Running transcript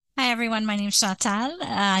everyone. My name is Chantale.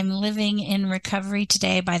 I'm living in recovery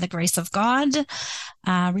today by the grace of God.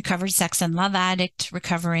 Recovered sex and love addict,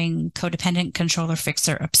 recovering codependent controller,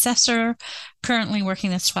 fixer, obsessor, currently working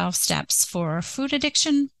the 12 steps for food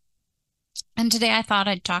addiction. And today I thought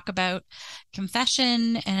I'd talk about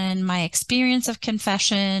confession and my experience of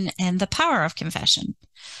confession and the power of confession.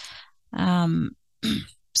 Um,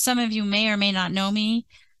 some of you may or may not know me,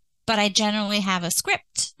 but I generally have a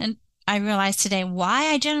script. And I realized today why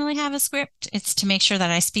I generally have a script. It's to make sure that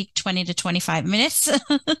I speak 20 to 25 minutes.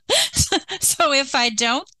 So if I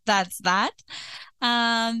don't, that's that.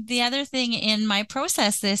 The other thing in my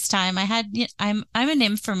process this time, I'm an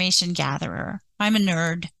information gatherer. I'm a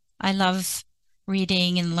nerd. I love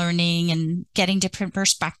reading and learning and getting different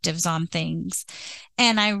perspectives on things.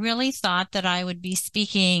 And I really thought that I would be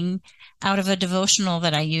speaking out of a devotional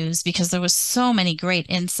that I use because there was so many great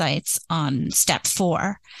insights on step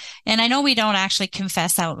 4. And I know we don't actually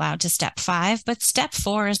confess out loud to step 5, but step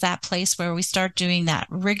 4 is that place where we start doing that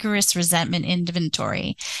rigorous resentment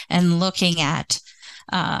inventory and looking at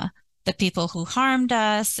the people who harmed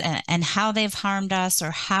us and how they've harmed us or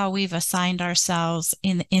how we've assigned ourselves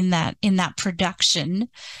in that production.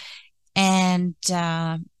 And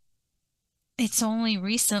it's only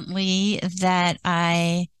recently that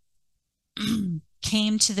I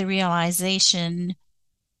came to the realization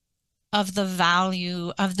of the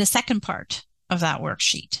value of the second part of that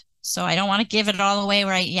worksheet. So I don't want to give it all away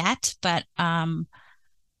right yet, but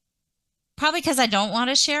probably because I don't want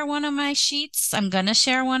to share one of my sheets. I'm going to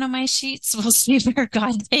share one of my sheets. We'll see where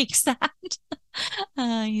God takes that.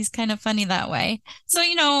 He's kind of funny that way.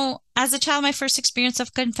 So, as a child, my first experience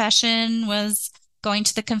of confession was going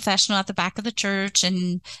to the confessional at the back of the church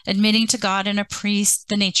and admitting to God and a priest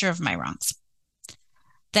the nature of my wrongs.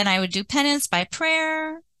 Then I would do penance by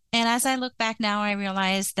prayer. And as I look back now, I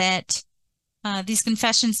realize that these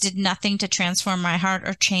confessions did nothing to transform my heart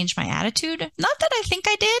or change my attitude. Not that I think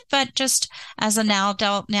I did, but just as an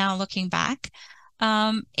adult now looking back,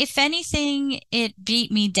 if anything, it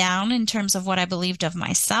beat me down in terms of what I believed of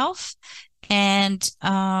myself and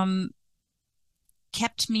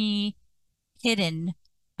kept me hidden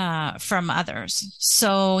from others.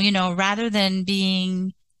 So, rather than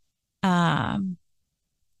being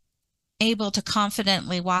able to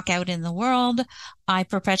confidently walk out in the world, I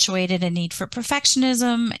perpetuated a need for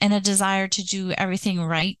perfectionism and a desire to do everything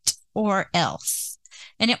right or else.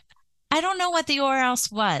 And I don't know what the or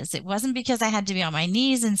else was. It wasn't because I had to be on my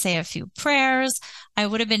knees and say a few prayers. I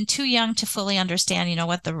would have been too young to fully understand,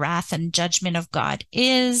 what the wrath and judgment of God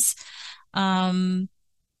is. But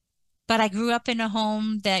I grew up in a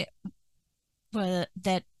home that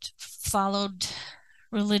followed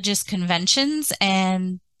religious conventions,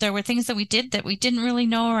 and there were things that we did that we didn't really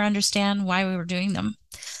know or understand why we were doing them.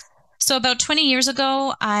 So about 20 years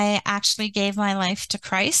ago, I actually gave my life to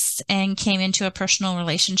Christ and came into a personal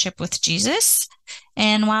relationship with Jesus.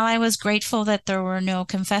 And while I was grateful that there were no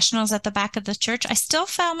confessionals at the back of the church, I still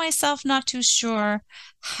found myself not too sure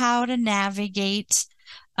how to navigate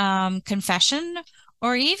confession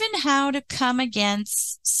or even how to come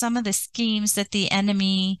against some of the schemes that the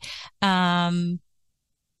enemy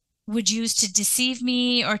would use to deceive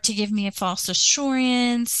me or to give me a false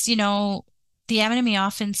assurance. The enemy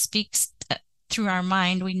often speaks through our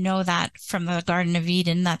mind. We know that from the Garden of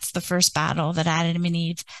Eden. That's the first battle that Adam and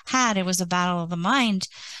Eve had. It was a battle of the mind.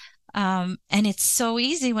 And it's so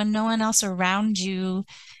easy when no one else around you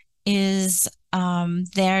is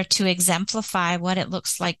there to exemplify what it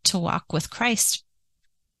looks like to walk with Christ.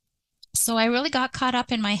 So I really got caught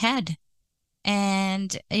up in my head.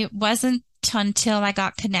 And it wasn't until I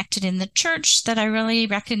got connected in the church that I really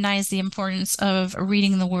recognized the importance of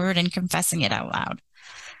reading the word and confessing it out loud.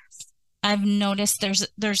 I've noticed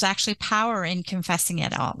there's actually power in confessing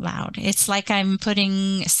it out loud. It's like I'm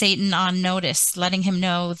putting Satan on notice, letting him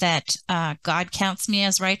know that God counts me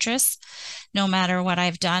as righteous no matter what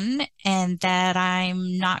I've done, and that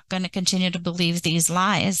I'm not going to continue to believe these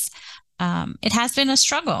lies. It has been a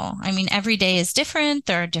struggle. I mean, every day is different.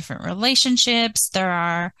 There are different relationships. There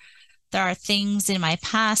are things in my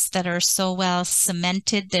past that are so well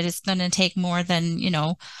cemented that it's going to take more than,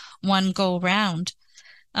 one go round.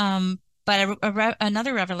 But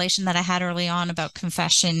another revelation that I had early on about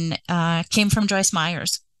confession came from Joyce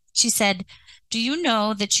Myers. She said, "Do you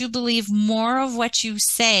know that you believe more of what you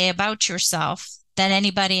say about yourself than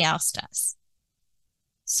anybody else does?"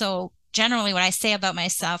 So generally what I say about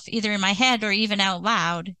myself, either in my head or even out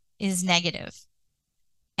loud, is negative.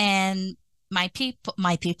 And my people,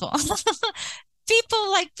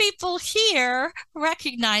 people here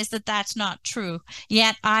recognize that that's not true.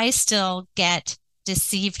 Yet I still get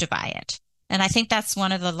deceived by it. And I think that's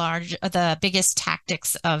one of the biggest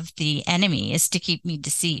tactics of the enemy is to keep me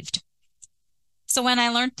deceived. So when I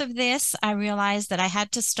learned of this, I realized that I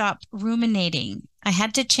had to stop ruminating. I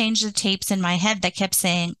had to change the tapes in my head that kept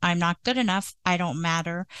saying, I'm not good enough. I don't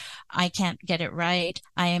matter. I can't get it right.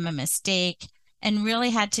 I am a mistake. And really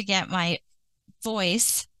had to get my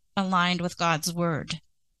voice aligned with God's word.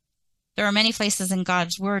 There are many places in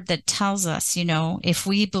God's word that tells us, if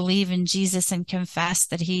we believe in Jesus and confess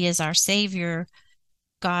that he is our savior,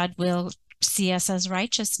 God will see us as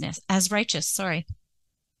righteous, sorry.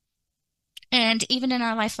 And even in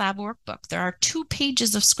our Life Lab workbook, there are 2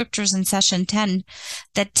 pages of scriptures in session 10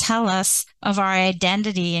 that tell us of our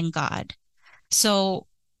identity in God. So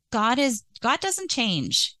God doesn't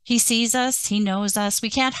change. He sees us. He knows us. We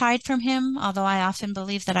can't hide from him, although I often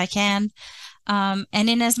believe that I can. And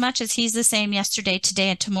in as much as he's the same yesterday, today,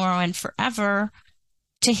 and tomorrow and forever,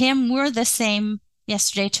 to him, we're the same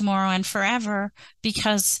yesterday, tomorrow, and forever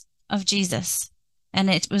because of Jesus. And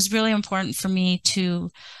it was really important for me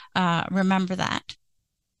to remember that.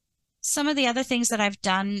 Some of the other things that I've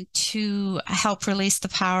done to help release the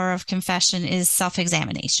power of confession is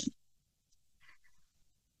self-examination.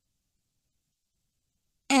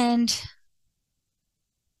 And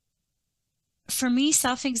for me,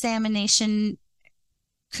 self-examination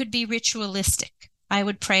could be ritualistic. I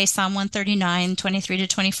would pray Psalm 139, 23 to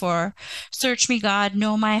 24. Search me, God,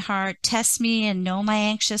 know my heart, test me and know my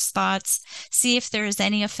anxious thoughts. See if there is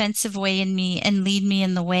any offensive way in me and lead me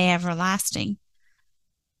in the way everlasting.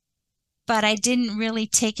 But I didn't really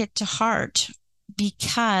take it to heart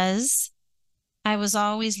because I was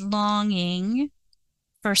always longing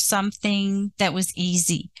for something that was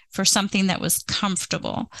easy, for something that was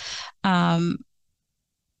comfortable.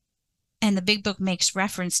 And the big book makes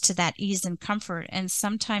reference to that ease and comfort. And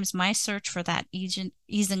sometimes my search for that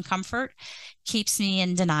ease and comfort keeps me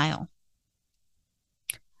in denial.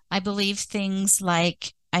 I believe things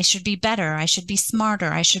like I should be better, I should be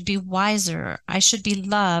smarter, I should be wiser, I should be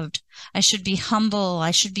loved, I should be humble,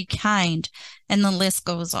 I should be kind, and the list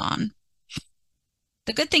goes on.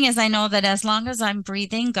 The good thing is I know that as long as I'm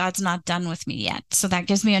breathing, God's not done with me yet. So that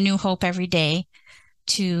gives me a new hope every day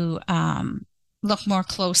to look more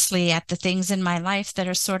closely at the things in my life that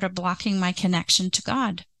are sort of blocking my connection to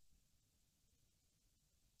God.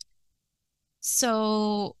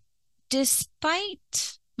 So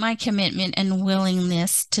despite my commitment and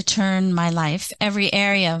willingness to turn my life, every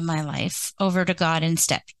area of my life, over to God in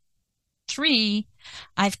step 3,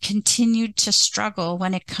 I've continued to struggle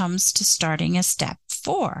when it comes to starting a step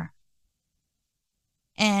 4.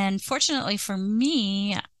 And fortunately for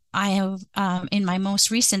me, I have, in my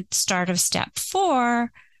most recent start of step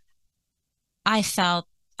 4, I felt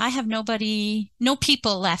I have no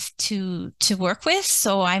people left to work with,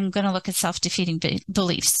 so I'm going to look at self-defeating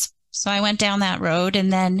beliefs. So I went down that road,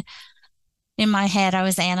 and then in my head, I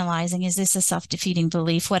was analyzing, is this a self-defeating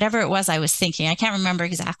belief? Whatever it was I was thinking. I can't remember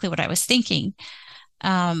exactly what I was thinking.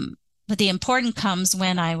 But the important comes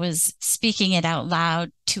when I was speaking it out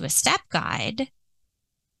loud to a step guide,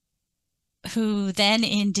 who then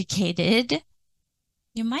indicated,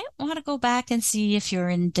 you might want to go back and see if you're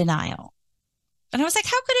in denial. And I was like,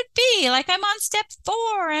 how could it be? Like, I'm on step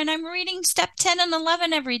 4 and I'm reading step 10 and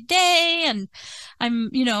 11 every day. And I'm,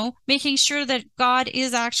 making sure that God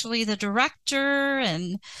is actually the director.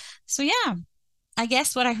 And so, yeah, I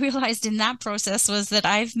guess what I realized in that process was that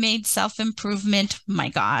I've made self-improvement my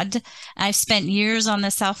God. I've spent years on the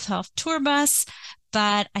self-help tour bus,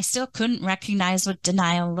 but I still couldn't recognize what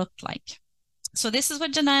denial looked like. So this is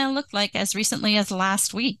what denial looked like as recently as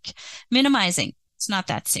last week. Minimizing. It's not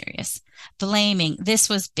that serious. Blaming. This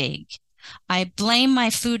was big. I blame my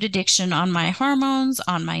food addiction on my hormones,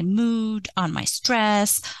 on my mood, on my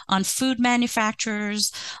stress, on food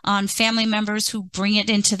manufacturers, on family members who bring it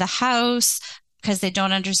into the house because they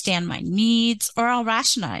don't understand my needs, or I'll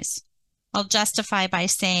rationalize. I'll justify by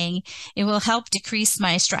saying it will help decrease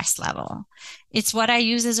my stress level. It's what I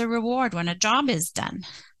use as a reward when a job is done.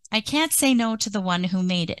 I can't say no to the one who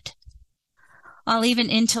made it. I'll even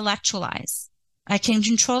intellectualize. I can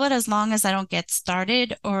control it as long as I don't get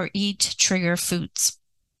started or eat trigger foods.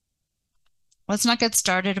 Let's not get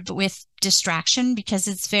started with distraction, because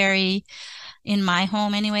it's in my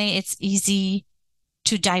home anyway, it's easy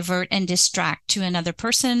to divert and distract to another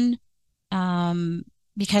person,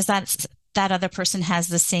 because that other person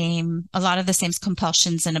has a lot of the same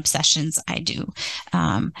compulsions and obsessions I do.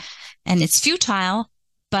 And it's futile,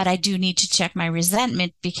 but I do need to check my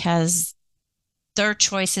resentment, because their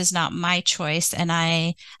choice is not my choice. And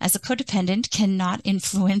I, as a codependent, cannot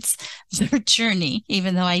influence their journey,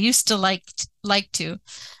 even though I used to like to.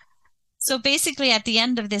 So basically, at the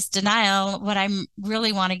end of this denial, what I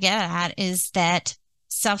really want to get at is that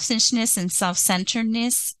selfishness and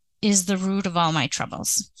self-centeredness is the root of all my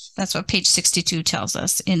troubles. That's what page 62 tells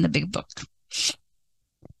us in the big book.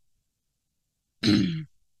 And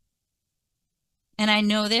I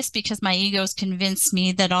know this because my ego's convinced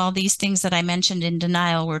me that all these things that I mentioned in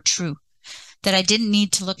denial were true, that I didn't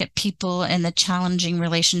need to look at people and the challenging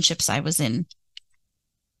relationships I was in.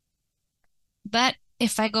 But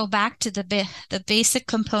if I go back to the basic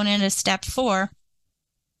component of step 4,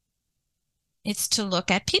 it's to look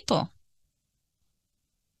at people.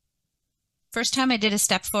 First time I did a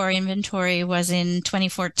step 4 inventory was in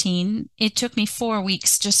 2014. It took me 4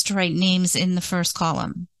 weeks just to write names in the first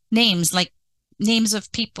column. Names, like names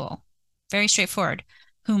of people. Very straightforward,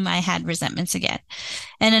 whom I had resentments against.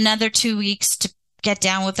 And another 2 weeks to get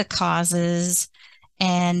down with the causes.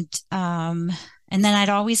 And then I'd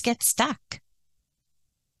always get stuck.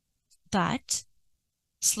 But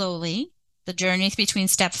slowly, the journey between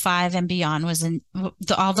step 5 and beyond was,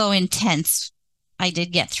 although intense, I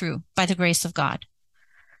did get through by the grace of God.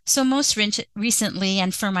 So most recently,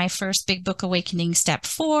 and for my first big book awakening, step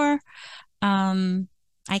 4, I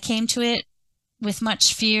came to it with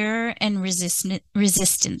much fear and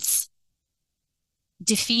resistance,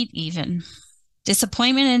 defeat even,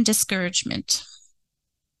 disappointment and discouragement.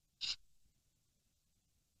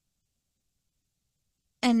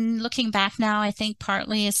 And looking back now, I think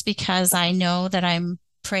partly it's because I know that I'm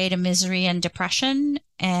prey to misery and depression,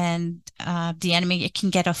 and the enemy, it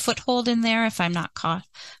can get a foothold in there if I'm not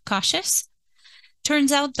cautious.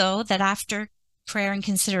 Turns out, though, that after prayer and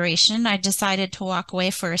consideration, I decided to walk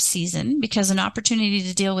away for a season because an opportunity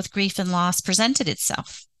to deal with grief and loss presented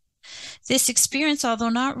itself. This experience, although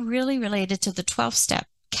not really related to the 12th step,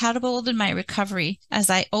 catapulted my recovery as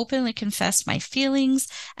I openly confessed my feelings,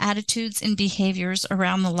 attitudes, and behaviors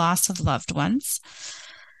around the loss of loved ones,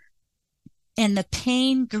 and the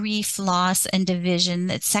pain, grief, loss, and division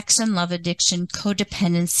that sex and love addiction,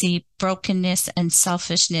 codependency, brokenness, and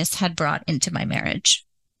selfishness had brought into my marriage.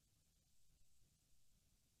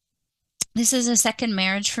 This is a second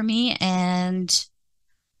marriage for me, and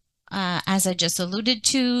as I just alluded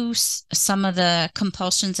to, some of the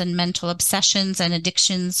compulsions and mental obsessions and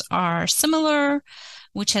addictions are similar,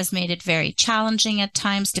 which has made it very challenging at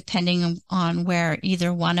times, depending on where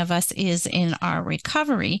either one of us is in our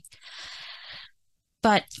recovery.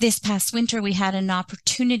 But this past winter, we had an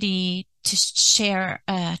opportunity to share,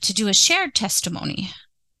 to do a shared testimony,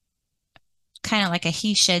 kind of like a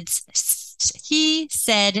he said,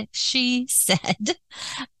 she said,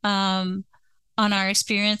 on our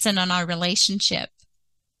experience and on our relationship.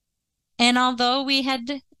 And although we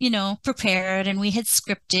had, prepared and we had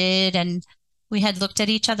scripted and we had looked at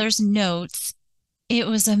each other's notes, it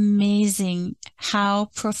was amazing how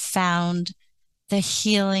profound the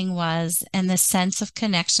healing was and the sense of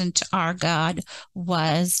connection to our God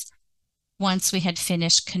was once we had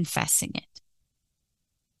finished confessing it.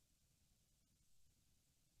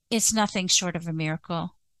 It's nothing short of a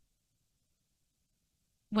miracle.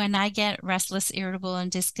 When I get restless, irritable,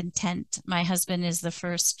 and discontent, my husband is the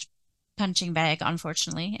first punching bag,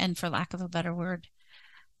 unfortunately, and for lack of a better word.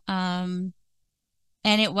 And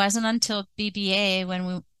it wasn't until BBA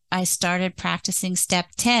when I started practicing step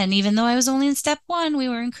 10, even though I was only in step 1, we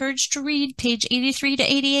were encouraged to read page 83 to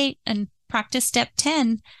 88 and practice step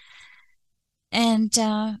 10. And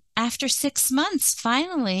after 6 months,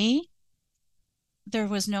 finally, there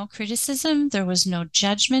was no criticism. There was no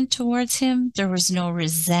judgment towards him. There was no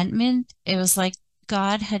resentment. It was like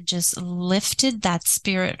God had just lifted that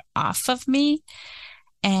spirit off of me,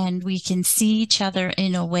 and we can see each other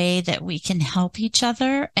in a way that we can help each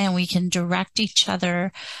other and we can direct each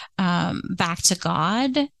other back to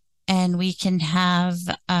God, and we can have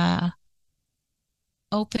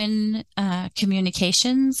open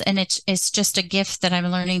communications. And it's just a gift that I'm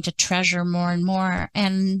learning to treasure more and more.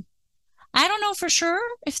 And I don't know for sure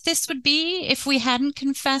if this would be if we hadn't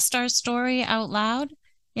confessed our story out loud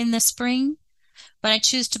in the spring, but I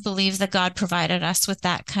choose to believe that God provided us with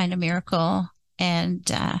that kind of miracle, and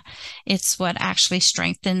it's what actually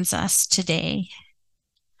strengthens us today.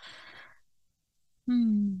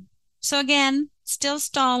 So again, still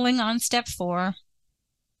stalling on step 4,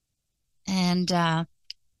 and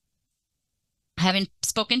having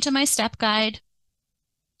spoken to my step guide,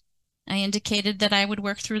 I indicated that I would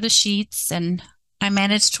work through the sheets, and I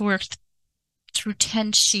managed to work through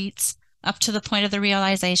 10 sheets up to the point of the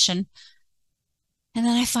realization. And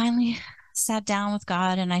then I finally sat down with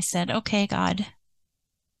God and I said, okay, God,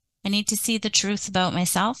 I need to see the truth about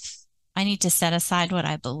myself. I need to set aside what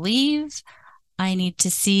I believe. I need to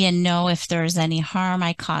see and know if there's any harm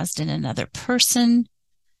I caused in another person.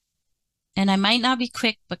 And I might not be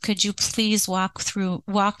quick, but could you please walk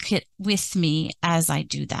it with me as I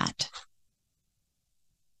do that?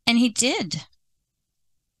 And he did.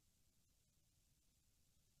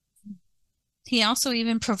 He also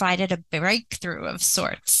even provided a breakthrough of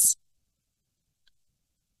sorts.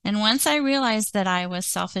 And once I realized that I was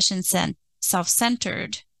selfish and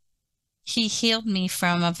self-centered, he healed me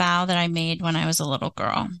from a vow that I made when I was a little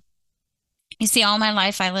girl. You see, all my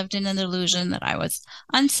life I lived in an illusion that I was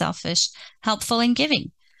unselfish, helpful, and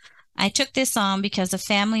giving. I took this on because a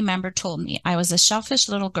family member told me I was a selfish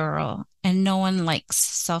little girl and no one likes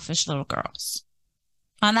selfish little girls.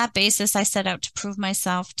 On that basis, I set out to prove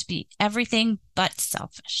myself to be everything but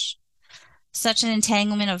selfish. Such an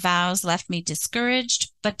entanglement of vows left me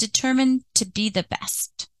discouraged, but determined to be the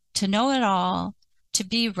best, to know it all, to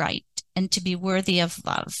be right, and to be worthy of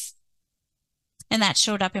love. And that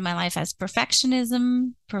showed up in my life as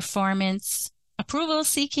perfectionism, performance, approval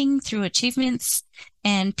seeking through achievements,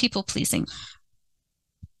 and people pleasing.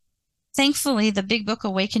 Thankfully, the Big Book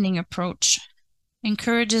Awakening approach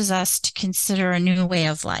encourages us to consider a new way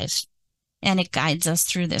of life, and it guides us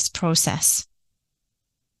through this process.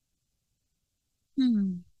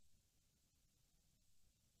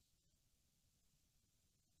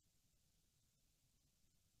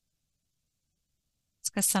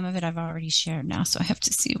 It's because some of it I've already shared now, so I have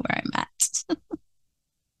to see where I'm at.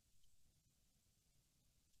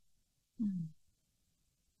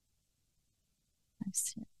 I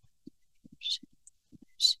see.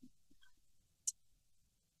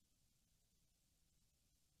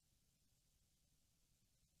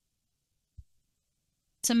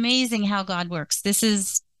 It's amazing how God works. This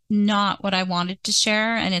is not what I wanted to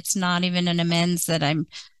share, and it's not even an amends that I'm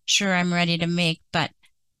sure I'm ready to make. But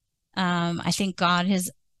I think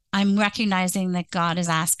I'm recognizing that God is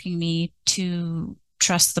asking me to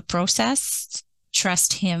trust the process,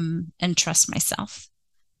 trust Him, and trust myself.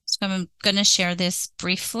 So I'm going to share this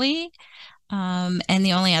briefly. And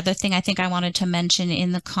the only other thing I think I wanted to mention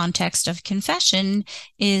in the context of confession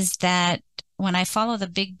is that when I follow the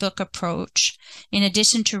Big Book approach, in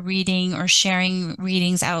addition to reading or sharing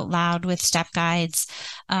readings out loud with step guides,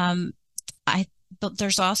 but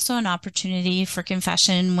there's also an opportunity for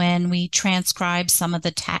confession when we transcribe some of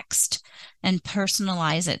the text and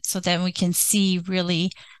personalize it so that we can see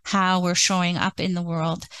really how we're showing up in the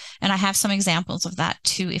world. And I have some examples of that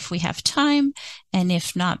too, if we have time. And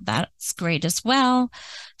if not, that's great as well.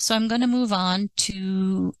 So I'm going to move on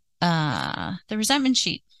to the resentment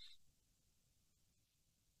sheet.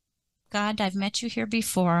 God, I've met you here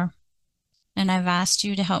before, and I've asked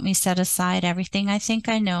you to help me set aside everything I think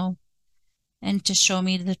I know and to show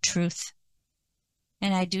me the truth.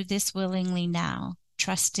 And I do this willingly now,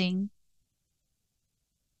 trusting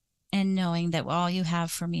and knowing that all you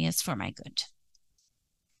have for me is for my good.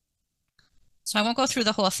 So I won't go through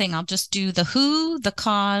the whole thing. I'll just do the who, the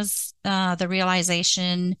cause, the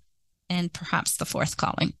realization, and perhaps the fourth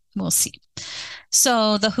calling. We'll see.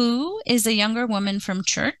 So the who is a younger woman from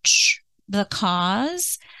church. The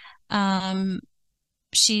cause,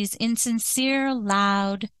 she's insincere,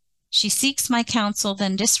 loud. She seeks my counsel,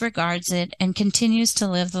 then disregards it, and continues to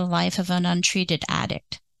live the life of an untreated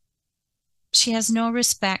addict. She has no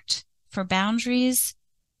respect for boundaries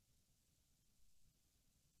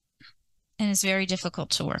and is very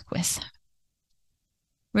difficult to work with.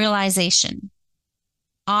 Realization.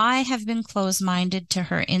 I have been closed-minded to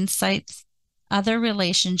her insights, other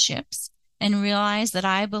relationships, and realize that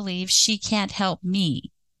I believe she can't help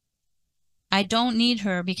me. I don't need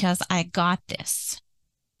her because I got this.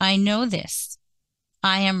 I know this.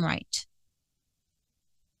 I am right.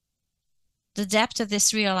 The depth of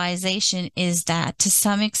this realization is that, to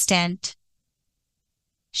some extent,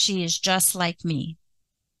 she is just like me,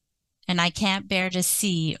 and I can't bear to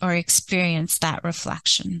see or experience that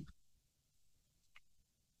reflection.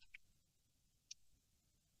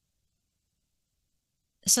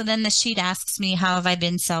 So then the sheet asks me, how have I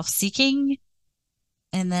been self-seeking?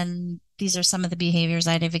 And then these are some of the behaviors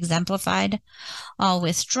I'd have exemplified. I'll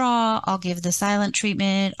withdraw, I'll give the silent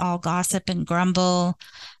treatment, I'll gossip and grumble,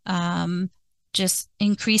 just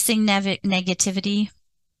increasing negativity,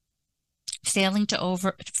 failing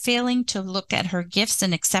to look at her gifts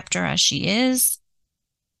and accept her as she is.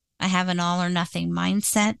 I have an all or nothing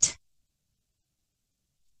mindset.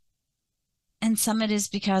 And some it is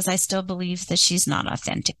because I still believe that she's not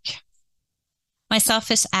authentic. My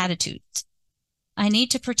selfish attitudes. I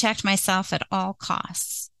need to protect myself at all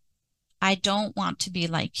costs. I don't want to be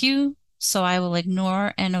like you, so I will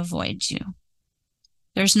ignore and avoid you.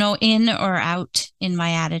 There's no in or out in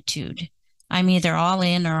my attitude. I'm either all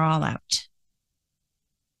in or all out.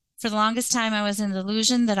 For the longest time, I was in the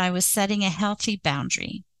illusion that I was setting a healthy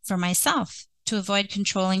boundary for myself to avoid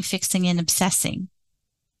controlling, fixing, and obsessing,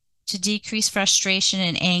 to decrease frustration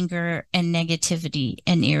and anger and negativity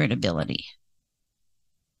and irritability.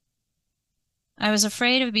 I was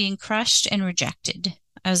afraid of being crushed and rejected.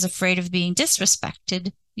 I was afraid of being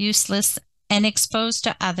disrespected, useless, and exposed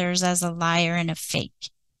to others as a liar and a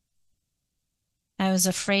fake. I was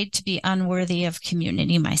afraid to be unworthy of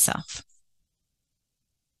community myself.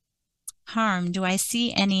 Harm. Do I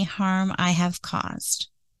see any harm I have caused?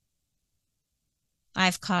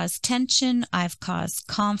 I've caused tension. I've caused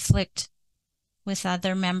conflict with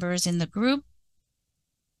other members in the group.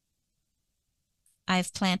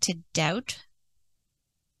 I've planted doubt.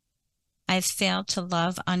 I've failed to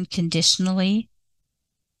love unconditionally.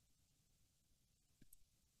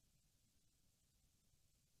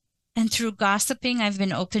 And through gossiping, I've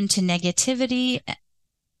been open to negativity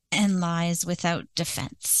and lies without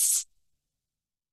defense.